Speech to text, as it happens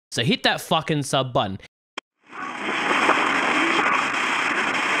So hit that fucking sub button.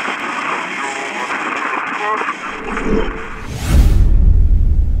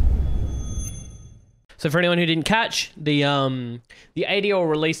 So for anyone who didn't catch, the ADL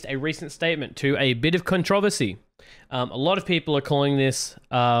released a recent statement to a bit of controversy. A lot of people are calling this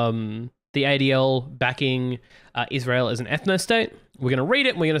the ADL backing Israel as an ethno-state. We're going to read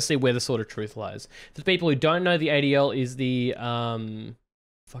it and we're going to see where the sort of truth lies. For the people who don't know, the ADL is the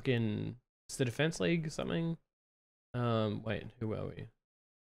it's the Defense League or something. Wait, who are we?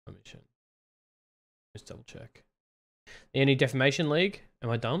 Let me check. Just double check. The Anti-Defamation League.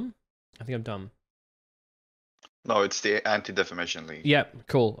 Am I dumb? I think I'm dumb. No, it's the Anti-Defamation League. Yeah,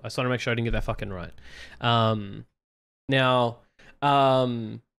 cool. I just want to make sure I didn't get that fucking right. Now,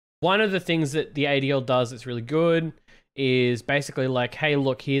 one of the things that the ADL does that's really good is basically like, hey,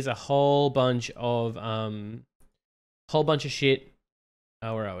 look, here's a whole bunch of shit.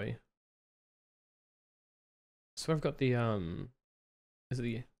 Where are we? So I've got the is it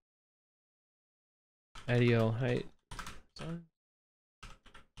the ADL hate? Sorry.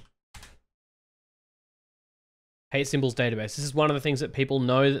 Hate symbols database. This is one of the things that people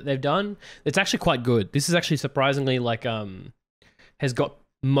know that they've done. It's actually quite good. This is actually surprisingly like has got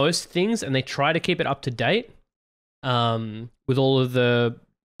most things, and they try to keep it up to date with all of the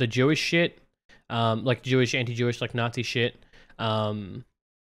Jewish shit, like Jewish, anti-Jewish, like Nazi shit,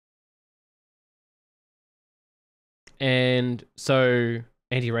 and so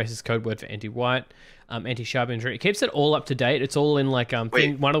anti-racist code word for anti-white. Anti-sharp injury. It keeps it all up to date. It's all in like one of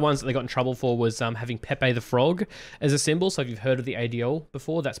the ones that they got in trouble for was having Pepe the Frog as a symbol. So if you've heard of the ADL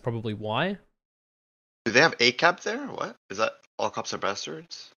before, that's probably why. Do they have a cap there? What is that? All cops are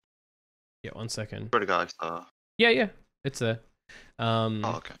bastards. Yeah, 1 second. Swear to God. Yeah, it's there.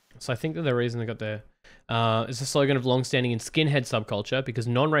 Okay. So I think that the reason they got there is a slogan of long-standing in skinhead subculture, because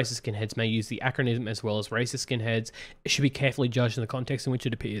non-racist skinheads may use the acronym as well as racist skinheads. It should be carefully judged in the context in which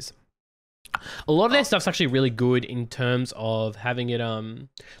it appears. A lot of their stuff's actually really good in terms of having it,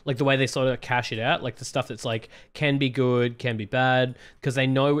 like the way they sort of cash it out, like the stuff that's like can be good, can be bad, because they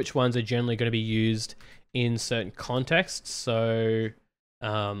know which ones are generally going to be used in certain contexts. So, where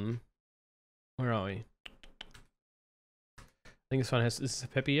are we? I think this one has, is this a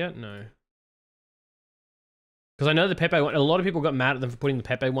Pepe yet? No. Because I know the Pepe one, a lot of people got mad at them for putting the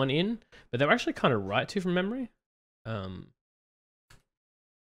Pepe one in, but they were actually kind of right to from memory.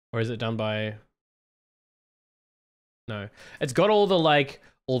 Or is it done by... No. It's got all the, like,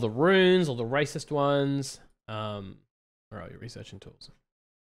 all the runes, all the racist ones. Where are you? Researching tools.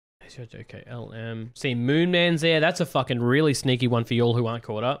 Okay, LM. See, Moonman's there. That's a fucking really sneaky one for y'all who aren't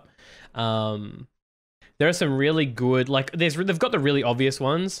caught up. There are some really good, like, they've got the really obvious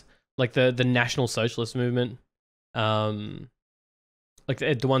ones, like the National Socialist Movement. Like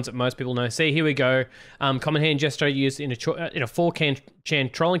the ones that most people know. See, here we go. Common hand gesture used in a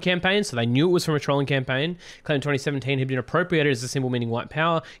 4chan trolling campaign, so they knew it was from a trolling campaign. Claimed in 2017 had been appropriated as a symbol meaning white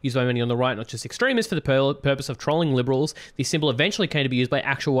power, used by many on the right, not just extremists, for the purpose of trolling liberals. The symbol eventually came to be used by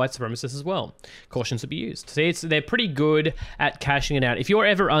actual white supremacists as well. Cautions to be used. See, they're pretty good at cashing it out. If you're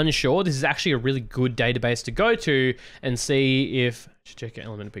ever unsure, this is actually a really good database to go to and see if... Should check out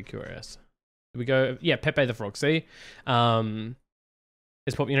element of PQRS. Here we go. Yeah, Pepe the Frog, see?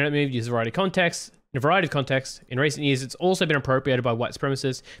 It's popular internet move, uses a variety of contexts. In a variety of contexts, in recent years, it's also been appropriated by white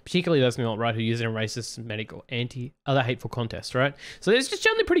supremacists, particularly those on the alt-right who use it in racist, Semitic, or other hateful contests, right? So it's just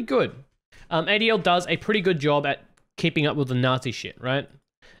generally pretty good. ADL does a pretty good job at keeping up with the Nazi shit, right?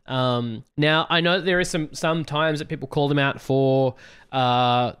 Now, I know that there is some times that people call them out for,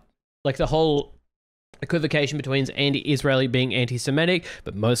 like the whole equivocation between anti-Israeli being anti-Semitic,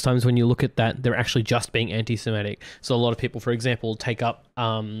 but most times when you look at that, they're actually just being anti-Semitic. So a lot of people, for example, take up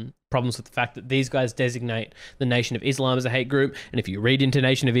problems with the fact that these guys designate the Nation of Islam as a hate group, and if you read into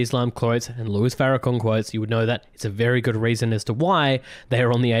Nation of Islam quotes and Louis Farrakhan quotes, you would know that it's a very good reason as to why they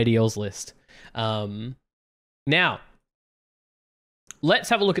are on the ADL's list. Now, let's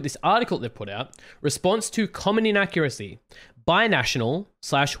have a look at this article they've put out. Response to common inaccuracy.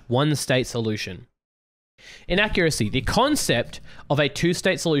 Binational/one-state solution. Inaccuracy. The concept of a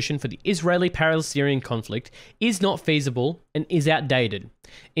two-state solution for the Israeli-Palestinian conflict is not feasible and is outdated.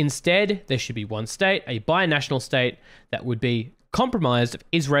 Instead, there should be one state, a binational state that would be comprised of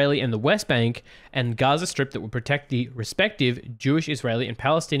Israeli and the West Bank and Gaza Strip that would protect the respective Jewish, Israeli, and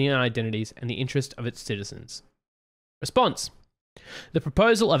Palestinian identities and the interest of its citizens. Response. The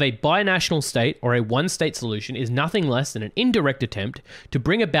proposal of a binational state or a one-state solution is nothing less than an indirect attempt to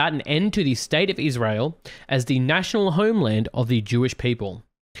bring about an end to the state of Israel as the national homeland of the Jewish people.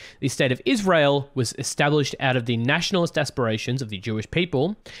 The State of Israel was established out of the nationalist aspirations of the Jewish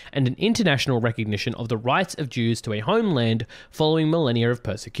people and an international recognition of the rights of Jews to a homeland following millennia of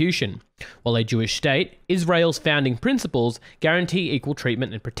persecution. While a Jewish state, Israel's founding principles guarantee equal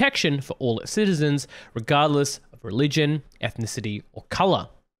treatment and protection for all its citizens, regardless of religion, ethnicity, or color.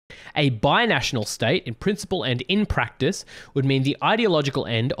 A binational state, in principle and in practice, would mean the ideological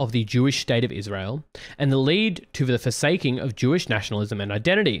end of the Jewish state of Israel and the lead to the forsaking of Jewish nationalism and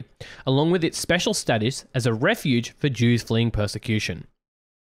identity, along with its special status as a refuge for Jews fleeing persecution.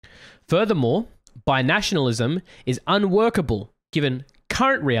 Furthermore, binationalism is unworkable given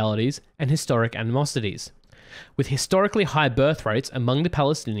current realities and historic animosities. With historically high birth rates among the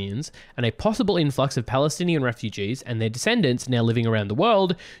Palestinians and a possible influx of Palestinian refugees and their descendants now living around the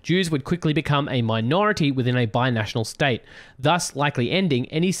world, Jews would quickly become a minority within a binational state, thus likely ending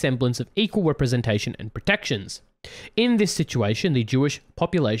any semblance of equal representation and protections. In this situation, the Jewish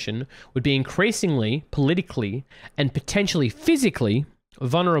population would be increasingly politically and potentially physically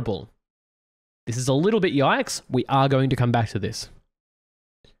vulnerable. This is a little bit yikes. We are going to come back to this.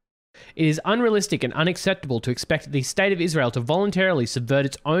 It is unrealistic and unacceptable to expect the State of Israel to voluntarily subvert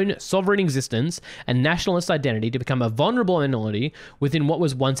its own sovereign existence and nationalist identity to become a vulnerable minority within what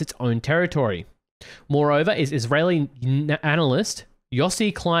was once its own territory. Moreover, as Israeli analyst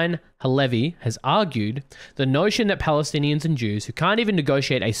Yossi Klein Halevi has argued, the notion that Palestinians and Jews who can't even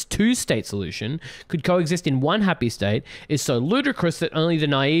negotiate a two-state solution could coexist in one happy state is so ludicrous that only the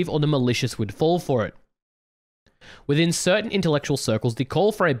naive or the malicious would fall for it. Within certain intellectual circles, the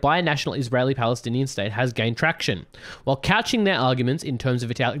call for a binational Israeli-Palestinian state has gained traction. While couching their arguments in terms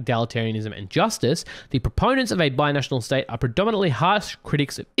of egalitarianism and justice, the proponents of a binational state are predominantly harsh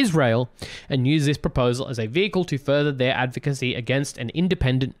critics of Israel and use this proposal as a vehicle to further their advocacy against an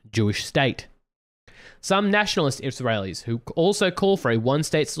independent Jewish state. Some nationalist Israelis who also call for a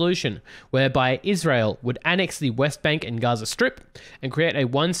one-state solution, whereby Israel would annex the West Bank and Gaza Strip and create a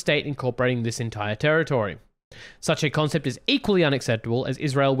one-state incorporating this entire territory. Such a concept is equally unacceptable, as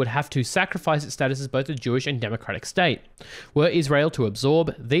Israel would have to sacrifice its status as both a Jewish and democratic state. Were Israel to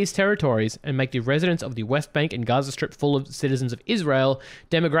absorb these territories and make the residents of the West Bank and Gaza Strip full of citizens of Israel,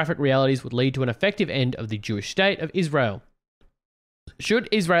 demographic realities would lead to an effective end of the Jewish state of Israel. Should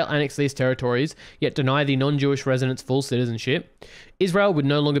Israel annex these territories, yet deny the non-Jewish residents full citizenship, Israel would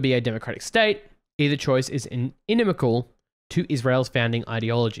no longer be a democratic state. Either choice is inimical to Israel's founding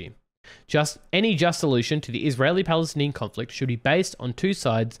ideology. Any just solution to the Israeli-Palestinian conflict should be based on two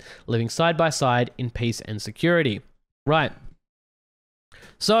sides living side by side in peace and security. Right.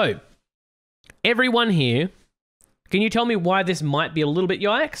 So, everyone here, can you tell me why this might be a little bit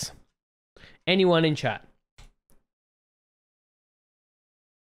yikes? Anyone in chat?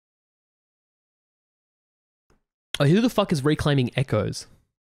 Oh, who the fuck is reclaiming echoes?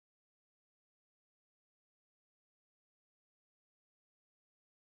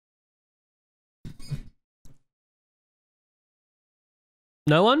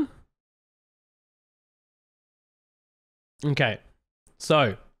 No one? Okay.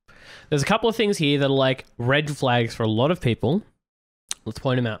 So, there's a couple of things here that are like red flags for a lot of people. Let's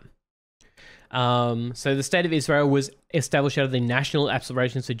point them out. So the State of Israel was established out of the national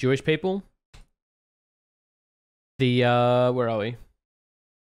aspirations for Jewish people. Where are we?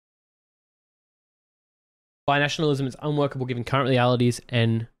 Binationalism is unworkable given current realities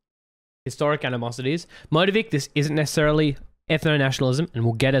and historic animosities. Motivic, this isn't necessarily ethno-nationalism, and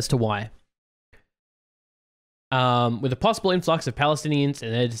we'll get as to why. With a possible influx of Palestinians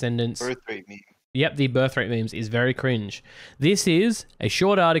and their descendants. Birth rate meme. Yep, the birth rate memes is very cringe. This is a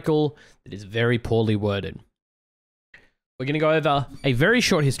short article that is very poorly worded. We're going to go over a very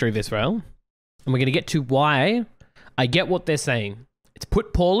short history of Israel, and we're going to get to why I get what they're saying. It's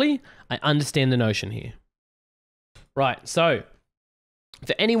put poorly. I understand the notion here. Right, so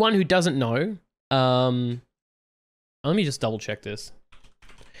for anyone who doesn't know, let me just double check this,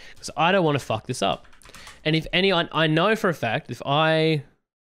 because I don't want to fuck this up. And if anyone, I know for a fact, if I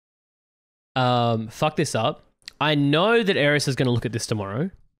fuck this up, I know that Eris is going to look at this tomorrow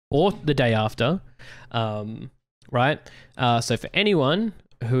or the day after, right? So for anyone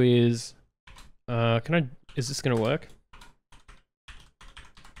who is, is this going to work?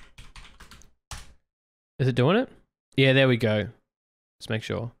 Is it doing it? Yeah, there we go. Let's make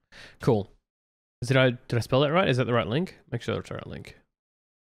sure. Cool. Did I spell that right? Is that the right link? Make sure it's the right link.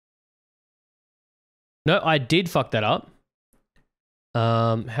 No, I did fuck that up.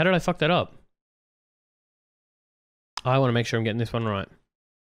 How did I fuck that up? I want to make sure I'm getting this one right.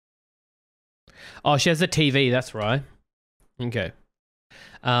 Oh, she has the TV. That's right. Okay.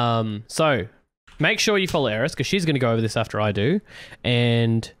 So make sure you follow Eris because she's going to go over this after I do,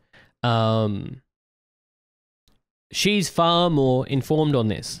 and she's far more informed on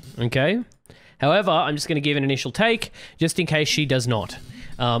this. Okay. However, I'm just going to give an initial take just in case she does not.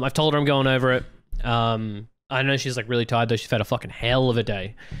 I've told her I'm going over it. I know she's like really tired though. She's had a fucking hell of a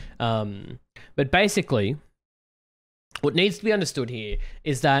day. But basically, what needs to be understood here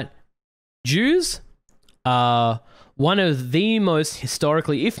is that Jews are one of the most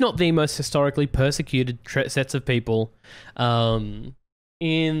historically, if not the most historically persecuted sets of people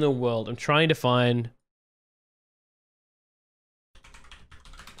in the world. I'm trying to find...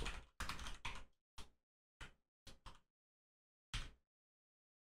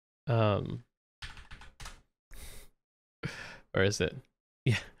 where is it?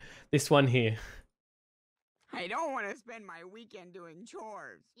 Yeah, this one here. I don't want to spend my weekend doing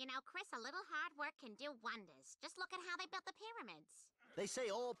chores. You know, Chris, a little hard work can do wonders. Just look at how they built the pyramids. They say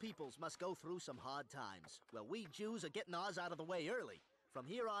all peoples must go through some hard times. Well, we Jews are getting ours out of the way early. From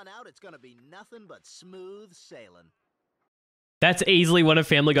here on out, it's gonna be nothing but smooth sailing. That's easily one of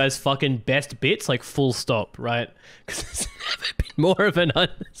Family Guy's fucking best bits, like full stop, right? Because there's never been more of an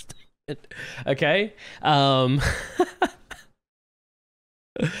understatement. Okay?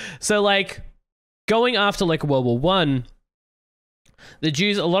 So, like, going after, like, World War One, the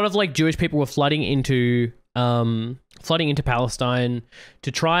Jews, a lot of, like, Jewish people were flooding into Palestine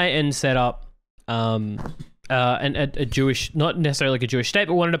to try and set up a Jewish, not necessarily like a Jewish state,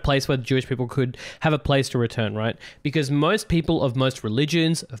 but wanted a place where the Jewish people could have a place to return, right? Because most people of most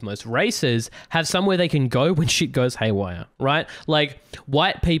religions, of most races, have somewhere they can go when shit goes haywire, right? Like,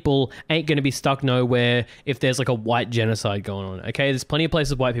 white people ain't going to be stuck nowhere if there's like a white genocide going on, okay? There's plenty of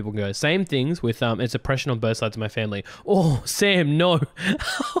places white people can go. Same things with, it's oppression on both sides of my family. Oh, Sam, no.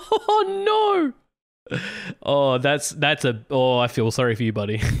 Oh, no. Oh, oh, I feel sorry for you,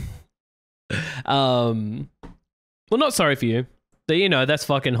 buddy. Well, not sorry for you. But, you know, that's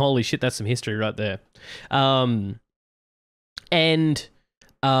fucking holy shit. That's some history right there. This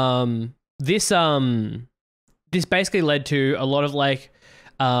basically led to a lot of like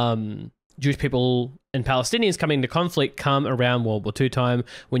Jewish people and Palestinians coming into conflict come around World War II time,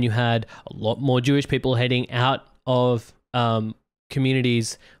 when you had a lot more Jewish people heading out of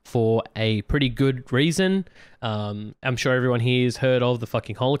communities for a pretty good reason. I'm sure everyone here has heard of the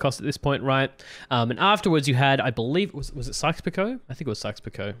fucking Holocaust at this point, right? And afterwards you had, I believe, was it Sykes-Picot? I think it was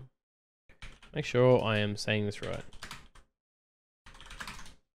Sykes-Picot. Make sure I am saying this right.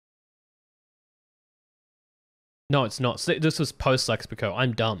 No, it's not. This was post Sykes-Picot.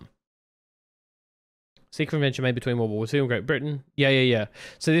 I'm dumb. Secret convention made between World War II and Great Britain. Yeah.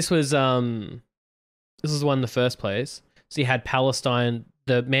 So this was one in the first place. So you had Palestine,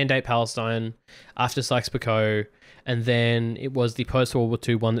 the Mandate Palestine after Sykes-Picot, and then it was the post-World War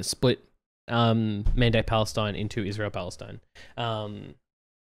II one that split Mandate Palestine into Israel-Palestine.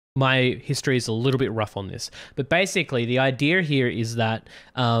 My history is a little bit rough on this, but basically the idea here is that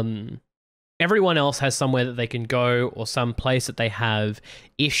everyone else has somewhere that they can go, or some place that they have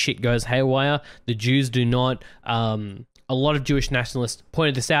if shit goes haywire. The Jews do not. A lot of Jewish nationalists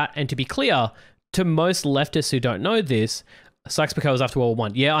pointed this out, and to be clear, to most leftists who don't know this, Sykes-Picot was after World War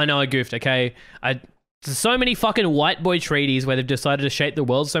I. Yeah, I know I goofed, okay? There's so many fucking white boy treaties where they've decided to shape the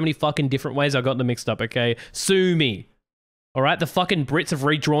world so many fucking different ways. I got them mixed up, okay? Sue me. All right? The fucking Brits have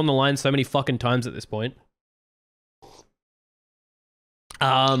redrawn the line so many fucking times at this point.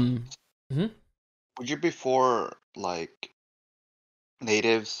 Would you be for, like,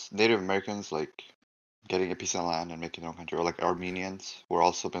 Native Americans, like, getting a piece of land and making their own country, or like Armenians who are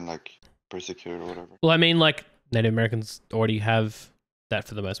also been, like, persecuted or whatever? Well, I mean, like, Native Americans already have that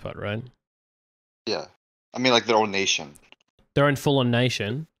for the most part, right? Yeah. I mean, like, their own nation. Their own full-on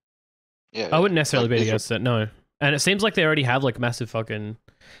nation. Yeah. I wouldn't necessarily be against it, no. And it seems like they already have, like, massive fucking...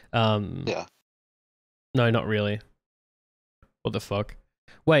 Yeah. No, not really. What the fuck?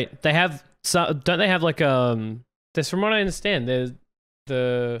 Wait, they have... So, don't they have, like, there's, from what I understand, there's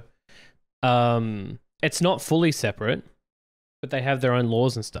it's not fully separate, but they have their own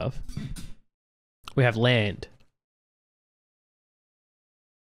laws and stuff. We have land.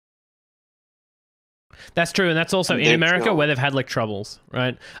 That's true, and that's also in America where they've had, like, troubles,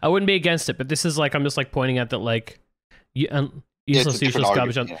 right? I wouldn't be against it, but this is, like, I'm just, like, pointing out that, like, useless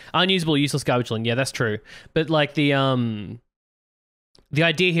garbage land. Unusable, useless garbage land. Yeah, that's true. But, like, the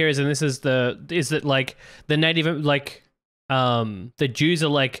idea here is, and this is that, like, the native, like, the Jews are,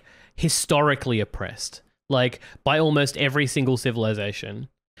 like, historically oppressed, like, by almost every single civilization.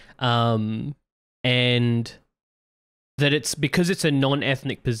 And that it's because it's a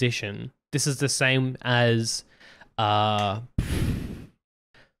non-ethnic position. This is the same as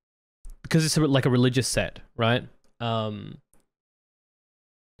because it's like a religious set, right?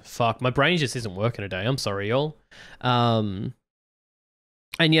 Fuck, my brain just isn't working today. I'm sorry, y'all. And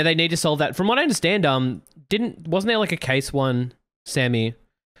yeah, they need to solve that. From what I understand, wasn't there like a case one, Sammy,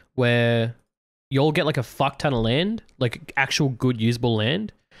 where you'll get like a fuck ton of land, like actual good usable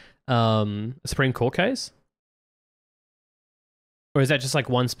land, a Supreme Court case? Or is that just like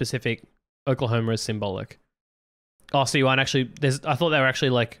one specific Oklahoma is symbolic? Oh, so you aren't actually, I thought they were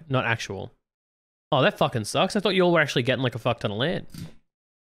actually like not actual. Oh, that fucking sucks. I thought you all were actually getting like a fuck ton of land.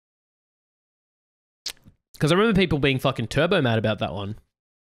 Because I remember people being fucking turbo mad about that one.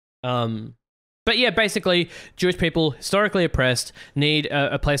 But yeah, basically, Jewish people, historically oppressed, need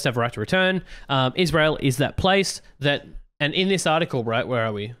a place to have a right to return. Israel is that place that, and in this article, right, where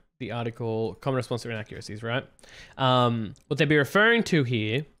are we? The article, common response to inaccuracies, right? What they'd be referring to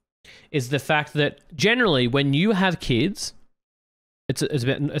here is the fact that generally when you have kids, it's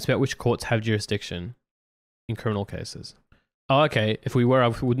about which courts have jurisdiction in criminal cases. Oh, okay. If we were, I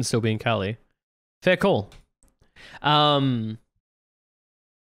wouldn't still be in Cali. Fair call.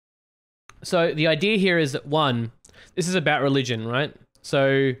 So the idea here is that, one, this is about religion, right?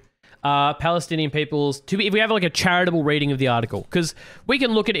 So Palestinian peoples, if we have like a charitable reading of the article, because we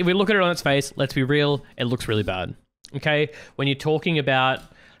can look at it, if we look at it on its face, let's be real, it looks really bad. Okay? When you're talking about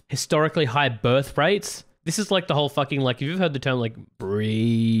historically high birth rates, this is like the whole fucking, like, if you've heard the term like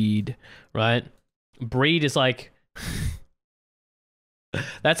breed, right? Breed is like...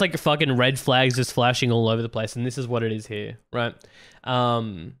 That's like fucking red flags just flashing all over the place, and this is what it is here, right?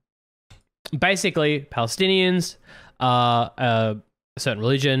 Basically, Palestinians are a certain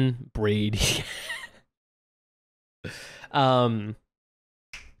religion, breed.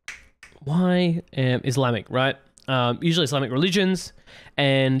 Why? Islamic, right? Usually Islamic religions,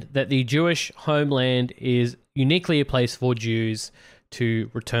 and that the Jewish homeland is uniquely a place for Jews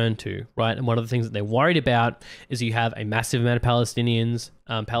to return to, right? And one of the things that they're worried about is you have a massive amount of Palestinians,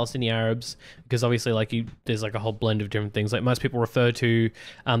 Palestinian Arabs, because obviously, like, there's like a whole blend of different things. Like, most people refer to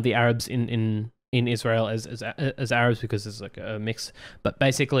the Arabs in Israel as Arabs because there's like a mix. But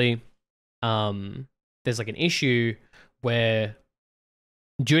basically, there's like an issue where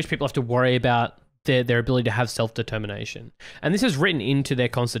Jewish people have to worry about their ability to have self-determination. And this is written into their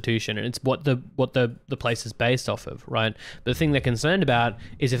constitution, and it's what the place is based off of, right? But the thing they're concerned about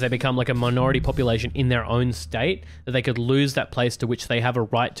is if they become like a minority population in their own state, that they could lose that place to which they have a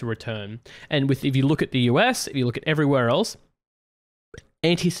right to return. And if you look at the US, if you look at everywhere else,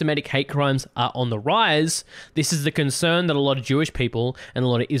 anti-Semitic hate crimes are on the rise. This is the concern that a lot of Jewish people and a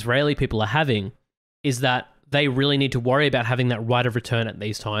lot of Israeli people are having, is that they really need to worry about having that right of return at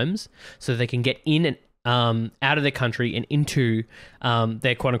these times so they can get in and out of their country and into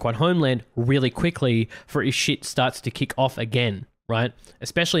their quote-unquote homeland really quickly for if shit starts to kick off again, right?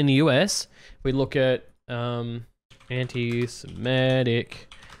 Especially in the US, we look at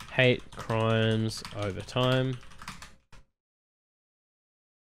anti-Semitic hate crimes over time.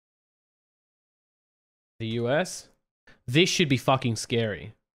 The US, this should be fucking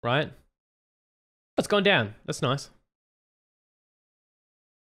scary, right? It's gone down. That's nice.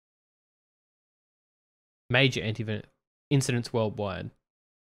 Major incidents worldwide.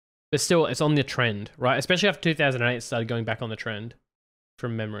 But still, it's on the trend, right? Especially after 2008, it started going back on the trend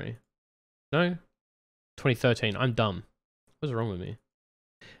from memory. No? 2013. I'm dumb. What's wrong with me?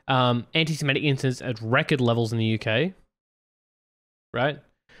 Anti-Semitic incidents at record levels in the UK. Right?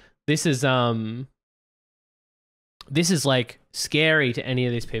 This is like scary to any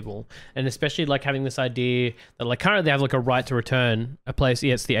of these people, and especially like having this idea that like currently they have like a right to return a place.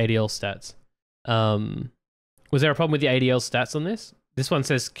 Yeah, it's the ADL stats. Was there a problem with the ADL stats on this? This one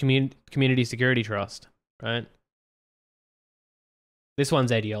says Community Security Trust, right? This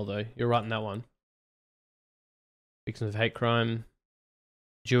one's ADL though. You're right in that one. Victims of hate crime,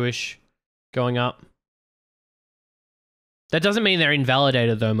 Jewish, going up. That doesn't mean they're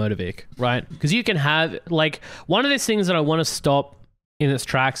invalidated though, Motovic, right? Because you can have, like, one of these things that I want to stop in its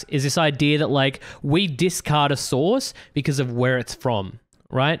tracks is this idea that, like, we discard a source because of where it's from,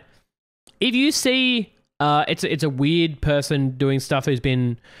 right? If you see, it's a weird person doing stuff who's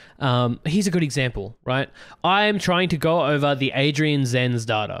been, here's a good example, right? I'm trying to go over the Adrian Zen's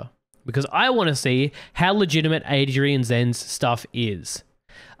data because I want to see how legitimate Adrian Zen's stuff is.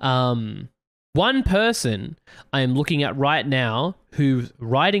 One person I am looking at right now who's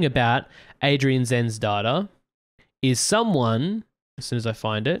writing about Adrian Zen's data is someone, as soon as I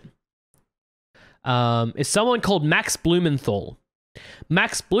find it, is someone called Max Blumenthal.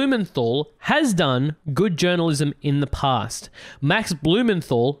 Max Blumenthal has done good journalism in the past. Max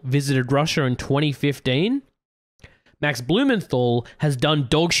Blumenthal visited Russia in 2015. Max Blumenthal has done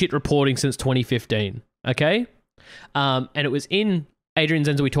dog shit reporting since 2015. Okay? And it was in Adrian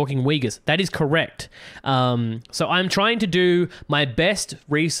Zenz, Are We Talking Uyghurs? That is correct. So I'm trying to do my best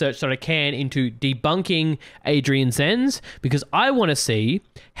research that I can into debunking Adrian Zenz because I want to see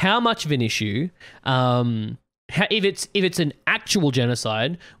how much of an issue, if it's an actual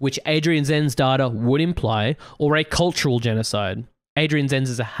genocide, which Adrian Zenz data would imply, or a cultural genocide. Adrian Zenz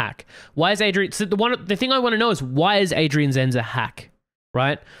is a hack. Why is Adrian... So the thing I want to know is, why is Adrian Zenz a hack?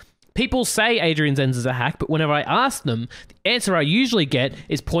 Right? People say Adrian Zenz is a hack, but whenever I ask them, the answer I usually get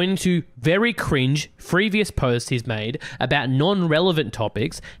is pointing to very cringe previous posts he's made about non-relevant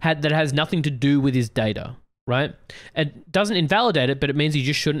topics that has nothing to do with his data, right? It doesn't invalidate it, but it means you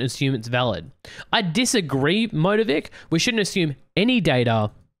just shouldn't assume it's valid. I disagree, Motovic. We shouldn't assume any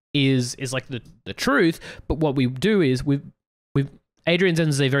data is like the truth, but what we do is Adrian Zenz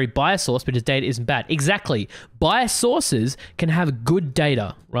is a very biased source, but his data isn't bad. Exactly. Biased sources can have good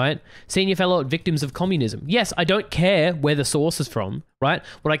data, right? Senior fellow at Victims of Communism. Yes, I don't care where the source is from, right?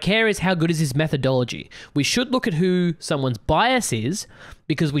 What I care is how good is his methodology. We should look at who someone's bias is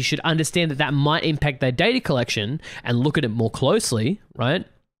because we should understand that might impact their data collection and look at it more closely, right?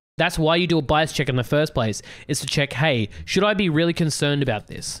 That's why you do a bias check in the first place, is to check, hey, should I be really concerned about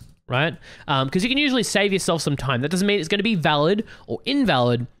this? Right? Because you can usually save yourself some time. That doesn't mean it's going to be valid or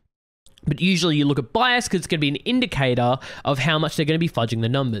invalid, but usually you look at bias because it's going to be an indicator of how much they're going to be fudging the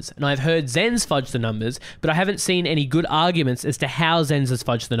numbers. And I've heard Zenz fudge the numbers, but I haven't seen any good arguments as to how Zenz has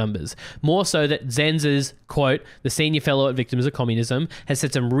fudged the numbers. More so that Zenz's, quote, the senior fellow at Victims of Communism, has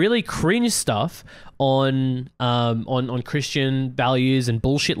said some really cringe stuff on Christian values and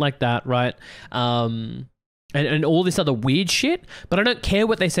bullshit like that, right? And all this other weird shit, but I don't care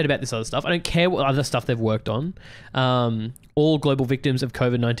what they said about this other stuff. I don't care what other stuff they've worked on. All global victims of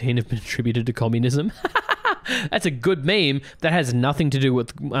COVID-19 have been attributed to communism. That's a good meme. That has nothing to do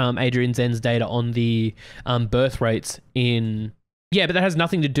with Adrian Zen's data on the birth rates in... Yeah, but that has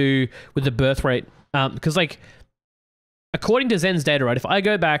nothing to do with the birth rate. Because, like, according to Zen's data, right, if I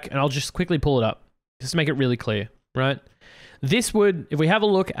go back, and I'll just quickly pull it up, just to make it really clear, right? This would, if we have a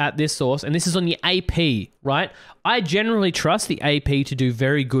look at this source, and this is on the AP, right? I generally trust the AP to do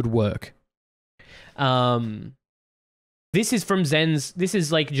very good work. This is from Zen's, this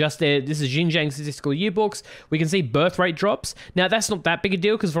is like just this is Xinjiang statistical yearbooks. We can see birth rate drops. Now, that's not that big a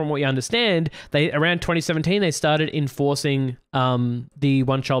deal because from what you understand, around 2017, they started enforcing the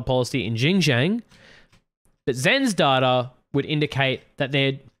one-child policy in Xinjiang. But Zen's data would indicate that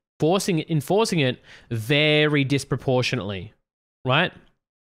they're enforcing it very disproportionately, right?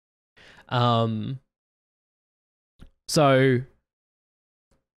 So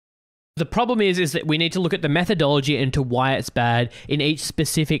the problem is that we need to look at the methodology into why it's bad in each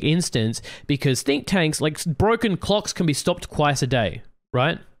specific instance, because think tanks, like broken clocks, can be stopped twice a day,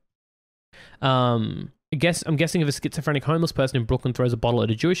 right? I'm guessing if a schizophrenic homeless person in Brooklyn throws a bottle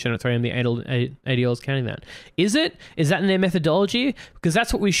at a Jewish center, 3 a.m. the ADL is counting that. Is it? Is that in their methodology? Because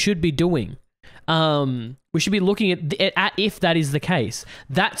that's what we should be doing. We should be looking at if that is the case.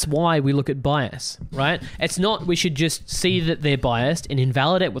 That's why we look at bias, right? It's not we should just see that they're biased and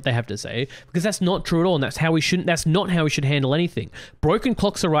invalidate what they have to say, because that's not true at all, and that's not how we should handle anything. Broken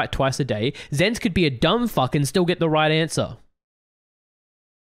clocks are right twice a day. Zenz could be a dumb fuck and still get the right answer.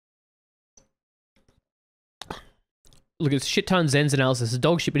 Look, it's shit ton Zen's analysis is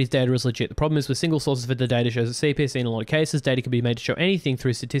dog shit, but his data is legit. The problem is with single sources for the data shows that CPS in a lot of cases, data can be made to show anything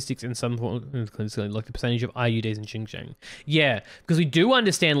through statistics in some form, like the percentage of IUDs in Xinjiang. Yeah, because we do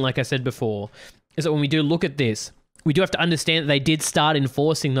understand, like I said before, is that when we do look at this, we do have to understand that they did start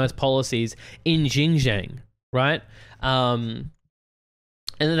enforcing those policies in Xinjiang, right?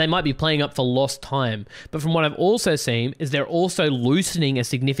 And then they might be playing up for lost time. But from what I've also seen is they're also loosening a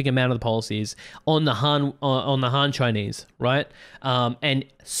significant amount of the policies on the Han Chinese, right? And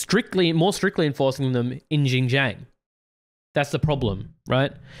more strictly enforcing them in Xinjiang. That's the problem,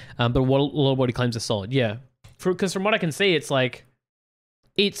 right? But a lot of what he claims is solid. Yeah. Because from what I can see, it's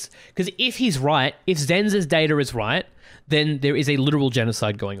because if he's right, if Zenz's data is right, then there is a literal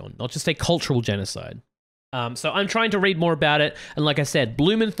genocide going on, not just a cultural genocide. So I'm trying to read more about it. And like I said,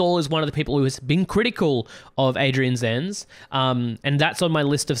 Blumenthal is one of the people who has been critical of Adrian Zenz. And that's on my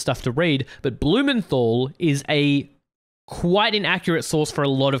list of stuff to read. But Blumenthal is a quite inaccurate source for a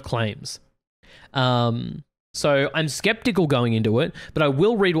lot of claims. So I'm skeptical going into it, but I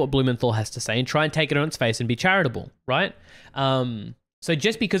will read what Blumenthal has to say and try and take it on its face and be charitable, right? So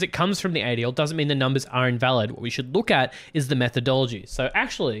just because it comes from the ADL doesn't mean the numbers are invalid. What we should look at is the methodology. So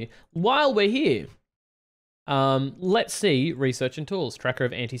actually, while we're here, let's see research and tools, tracker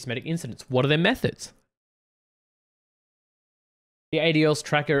of anti-Semitic incidents. What are their methods? The ADL's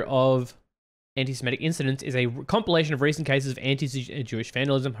tracker of anti-Semitic incidents is a compilation of recent cases of anti-Jewish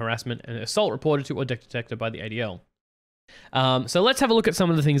vandalism, harassment, and assault reported to or detected by the ADL. So let's have a look at some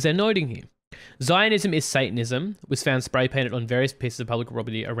of the things they're noting here. Zionism is Satanism was found spray painted on various pieces of public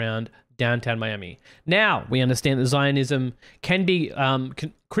property around downtown Miami. Now, we understand that Zionism can be,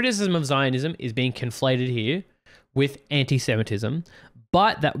 criticism of Zionism is being conflated here with anti-Semitism.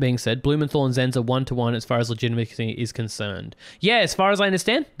 But that being said, Blumenthal and Zenz are one-to-one as far as legitimacy is concerned. Yeah, as far as I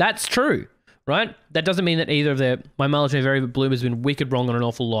understand, that's true, right? That doesn't mean that either of their, my mileage may vary, but Bloom has been wicked wrong on an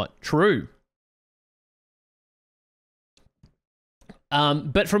awful lot. True.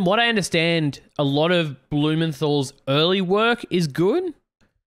 But from what I understand, a lot of Blumenthal's early work is good,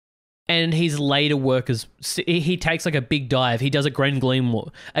 and his later work is, he takes like a big dive. He does a Glenn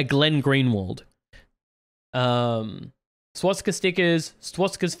Greenwald. Swastika stickers,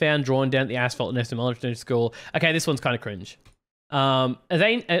 swastikas found drawn down the asphalt next to military school. Okay, this one's kind of cringe. Are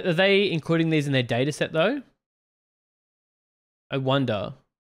they including these in their data set though? I wonder.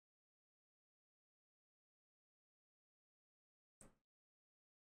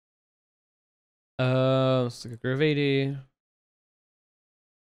 Let's look at graffiti.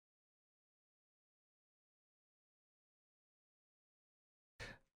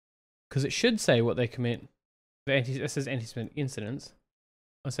 Because it should say what they commit. It says anti-Semitic incidents.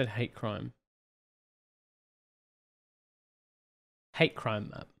 I said hate crime. Hate crime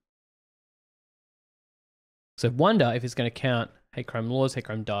map. So wonder if it's going to count hate crime laws, hate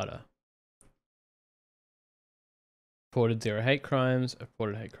crime data. Reported 0 hate crimes,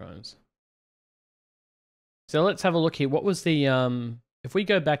 reported hate crimes. So let's have a look here. What was the, if we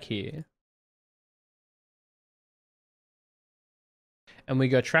go back here, and we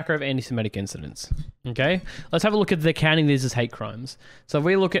go tracker of anti-Semitic incidents, okay? Let's have a look at the counting these as hate crimes. So if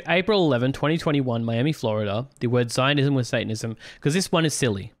we look at April 11, 2021, Miami, Florida, the word Zionism was Satanism, because this one is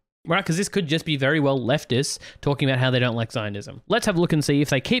silly, right? Because this could just be very well leftists talking about how they don't like Zionism. Let's have a look and see if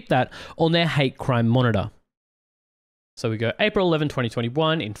they keep that on their hate crime monitor. So we go April 11,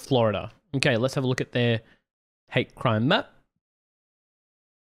 2021 in Florida. Okay, let's have a look at their hate crime map.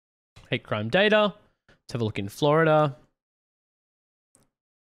 Hate crime data. Let's have a look in Florida.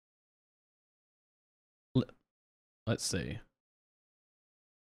 Let's see.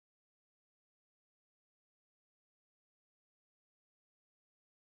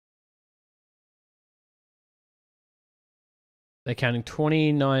 They're counting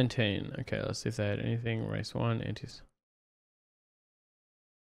 2019. Okay, let's see if they had anything. Race 1, antis.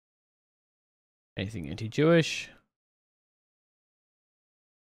 Anything anti-Jewish.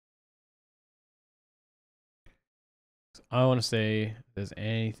 I want to see if there's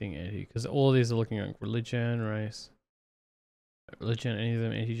anything anti, because all of these are looking like religion, race. Religion, any of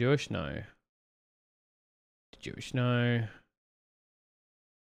them anti-Jewish? No. Jewish, no.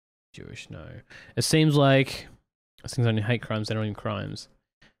 Jewish, no. It seems like these things only hate crimes, they're not even crimes.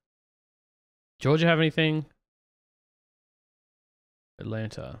 Georgia have anything?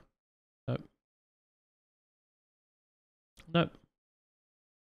 Atlanta. Nope. Nope.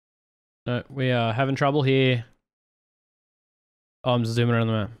 No, we are having trouble here. Oh, I'm zooming around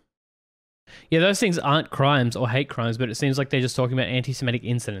the map. Yeah, those things aren't crimes or hate crimes, but it seems like they're just talking about anti-Semitic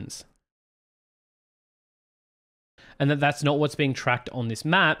incidents. And that's not what's being tracked on this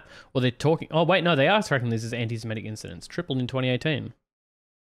map. Or they're talking... Oh, wait, no, they are tracking this as anti-Semitic incidents. Tripled in 2018.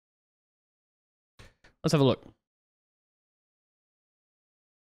 Let's have a look.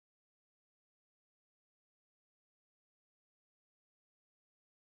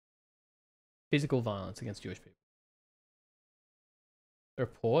 Physical violence against Jewish people.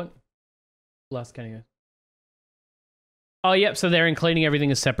 Report. Last counting. Oh, yep. So they're including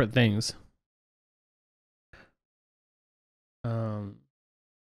everything as separate things.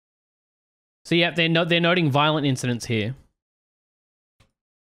 So yeah, they're noting violent incidents here.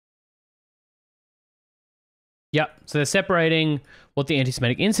 Yep. So they're separating what the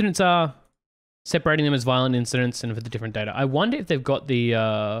anti-Semitic incidents are, separating them as violent incidents, and for the different data. I wonder if they've got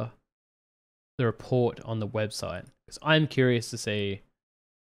the report on the website, because I'm curious to see.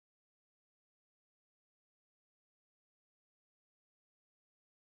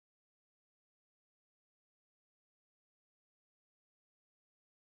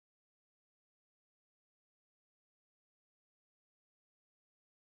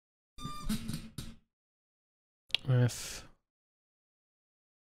 If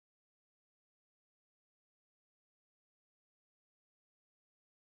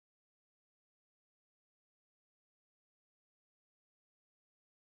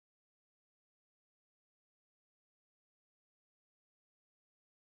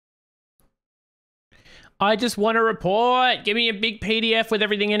I just want a report. Give me a big PDF with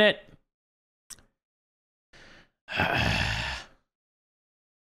everything in it.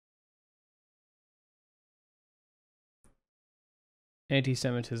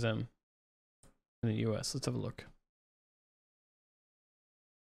 Anti-Semitism in the US. Let's have a look.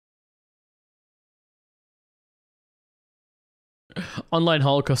 Online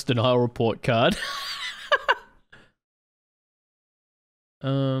Holocaust denial report card.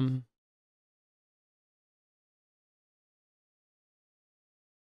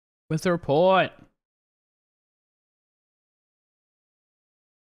 Where's the report?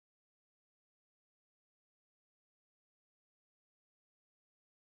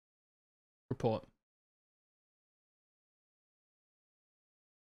 Report.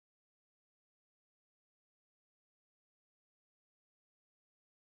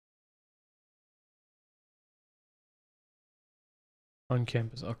 On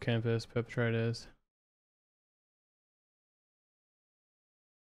campus, off campus, perpetrators.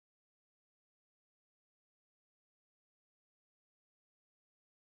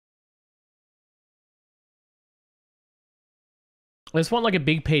 I just want like a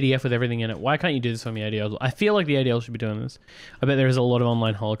big PDF with everything in it. Why can't you do this on the ADL? I feel like the ADL should be doing this. I bet there is a lot of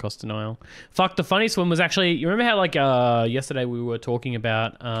online Holocaust denial. Fuck, the funniest one was actually, you remember how like yesterday we were talking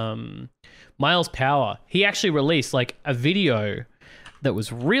about Miles Power? He actually released like a video that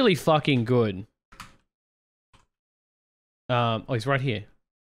was really fucking good. Oh, he's right here.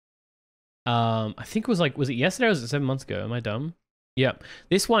 I think it was like, was it yesterday or was it 7 months ago? Am I dumb? Yep.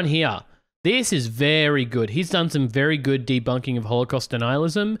 This one here. This is very good. He's done some very good debunking of Holocaust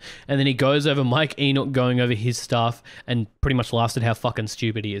denialism, and then he goes over Mike Enoch going over his stuff and pretty much lasted how fucking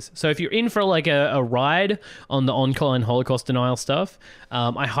stupid he is. So if you're in for like a ride on the online Holocaust denial stuff,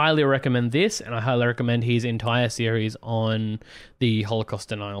 I highly recommend this, and I highly recommend his entire series on the Holocaust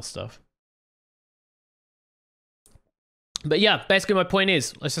denial stuff. But yeah, basically my point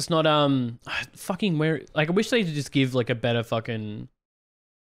is, let's just not fucking wear, like I wish they could just give like a better fucking.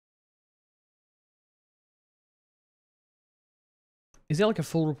 Is there like a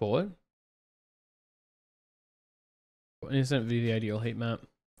full report? Incident video ADL heat map.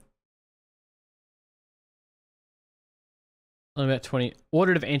 On about 20.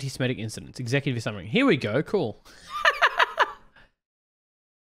 Audit of anti-Semitic incidents. Executive summary. Here we go. Cool.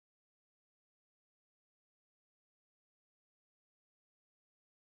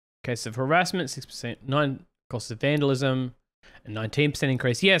 Case of harassment, 6%, 9 costs of vandalism, and 19%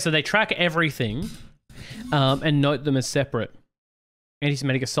 increase. Yeah, so they track everything and note them as separate.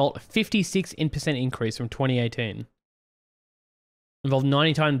 Anti-Semitic assault, a 56% increase from 2018. Involved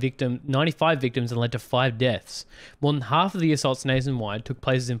 95 victims and led to 5 deaths. More than half of the assaults nationwide took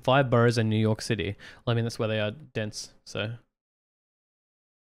place in 5 boroughs in New York City. Well, I mean, that's where they are dense, so.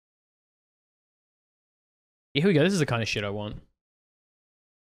 Yeah, here we go. This is the kind of shit I want.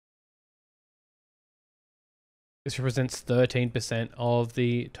 This represents 13% of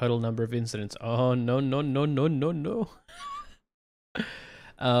the total number of incidents. Oh, no, no, no, no, no, no.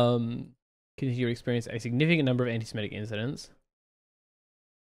 Continue to experience a significant number of anti-Semitic incidents.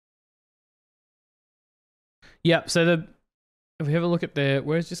 Yep, so if we have a look at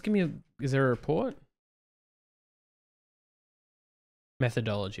just give me is there a report?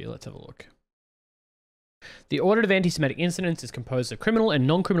 Methodology, let's have a look. The audit of anti-Semitic incidents is composed of criminal and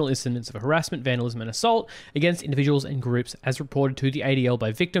non-criminal incidents of harassment, vandalism, and assault against individuals and groups as reported to the ADL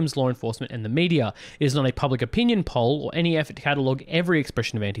by victims, law enforcement, and the media. It is not a public opinion poll or any effort to catalogue every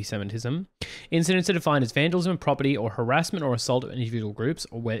expression of anti-Semitism. Incidents are defined as vandalism of property or harassment or assault of individual groups,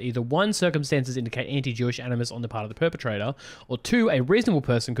 or where either 1, circumstances indicate anti-Jewish animus on the part of the perpetrator, or 2, a reasonable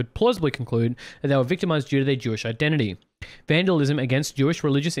person could plausibly conclude that they were victimized due to their Jewish identity. Vandalism against Jewish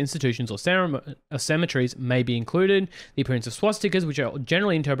religious institutions or cemeteries may be included. The appearance of swastikas, which are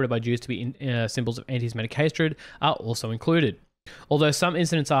generally interpreted by Jews to be symbols of anti-Semitic hatred, are also included. Although some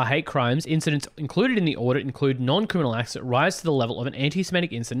incidents are hate crimes, incidents included in the audit include non-criminal acts that rise to the level of an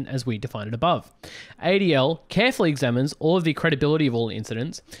anti-Semitic incident as we define it above. ADL carefully examines all of the credibility of all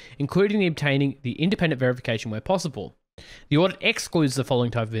incidents, including the obtaining the independent verification where possible. The audit excludes the following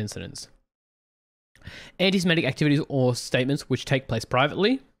type of incidents: anti-Semitic activities or statements which take place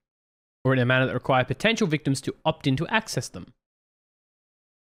privately or in a manner that require potential victims to opt in to access them.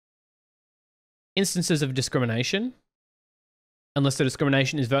 Instances of discrimination, unless the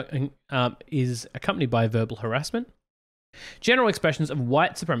discrimination is accompanied by verbal harassment. General expressions of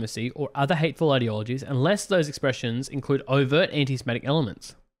white supremacy or other hateful ideologies, unless those expressions include overt anti-Semitic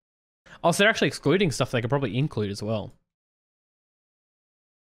elements. Oh, so they're actually excluding stuff they could probably include as well.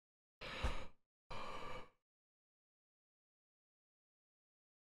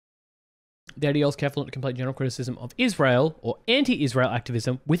 The ADL is careful not to conflate general criticism of Israel or anti-Israel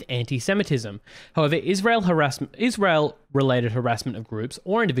activism with anti-Semitism. However, Israel-related harassment of groups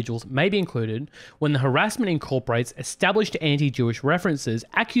or individuals may be included when the harassment incorporates established anti-Jewish references,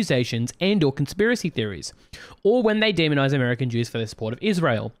 accusations, and/or conspiracy theories, or when they demonize American Jews for their support of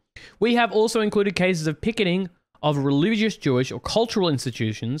Israel. We have also included cases of picketing of religious, Jewish, or cultural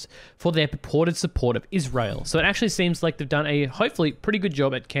institutions for their purported support of Israel. So it actually seems like they've done a hopefully pretty good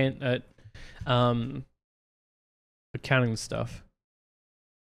job at counting the stuff.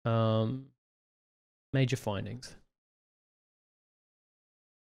 Major findings.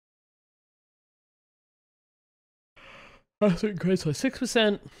 Harassment increased by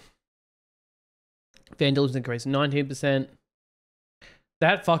 6%. Vandalism increased 19%.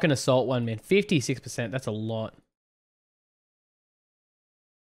 That fucking assault one, man, 56%. That's a lot.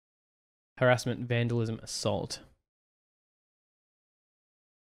 Harassment, vandalism, assault.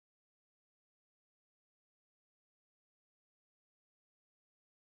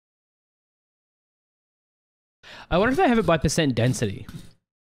 I wonder if they have it by percent density.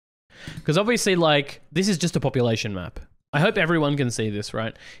 Because obviously, like, this is just a population map. I hope everyone can see this,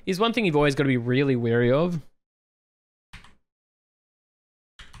 right? Is one thing you've always got to be really wary of.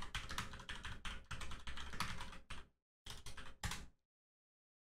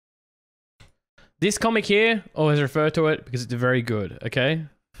 This comic here, always refer to it because it's very good, okay?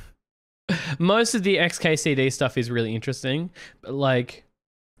 Most of the XKCD stuff is really interesting, but like,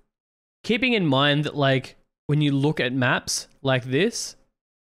 keeping in mind that like, when you look at maps like this,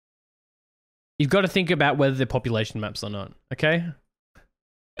 you've got to think about whether they're population maps or not, okay?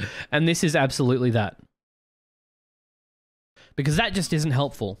 And this is absolutely that. Because that just isn't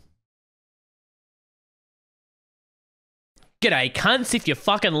helpful. G'day cunts, if you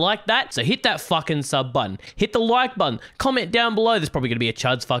fucking like that, so hit that fucking sub button. Hit the like button. Comment down below. There's probably going to be a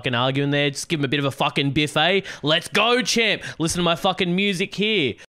Chuds fucking arguing there. Just give him a bit of a fucking biff, eh? Let's go, champ. Listen to my fucking music here.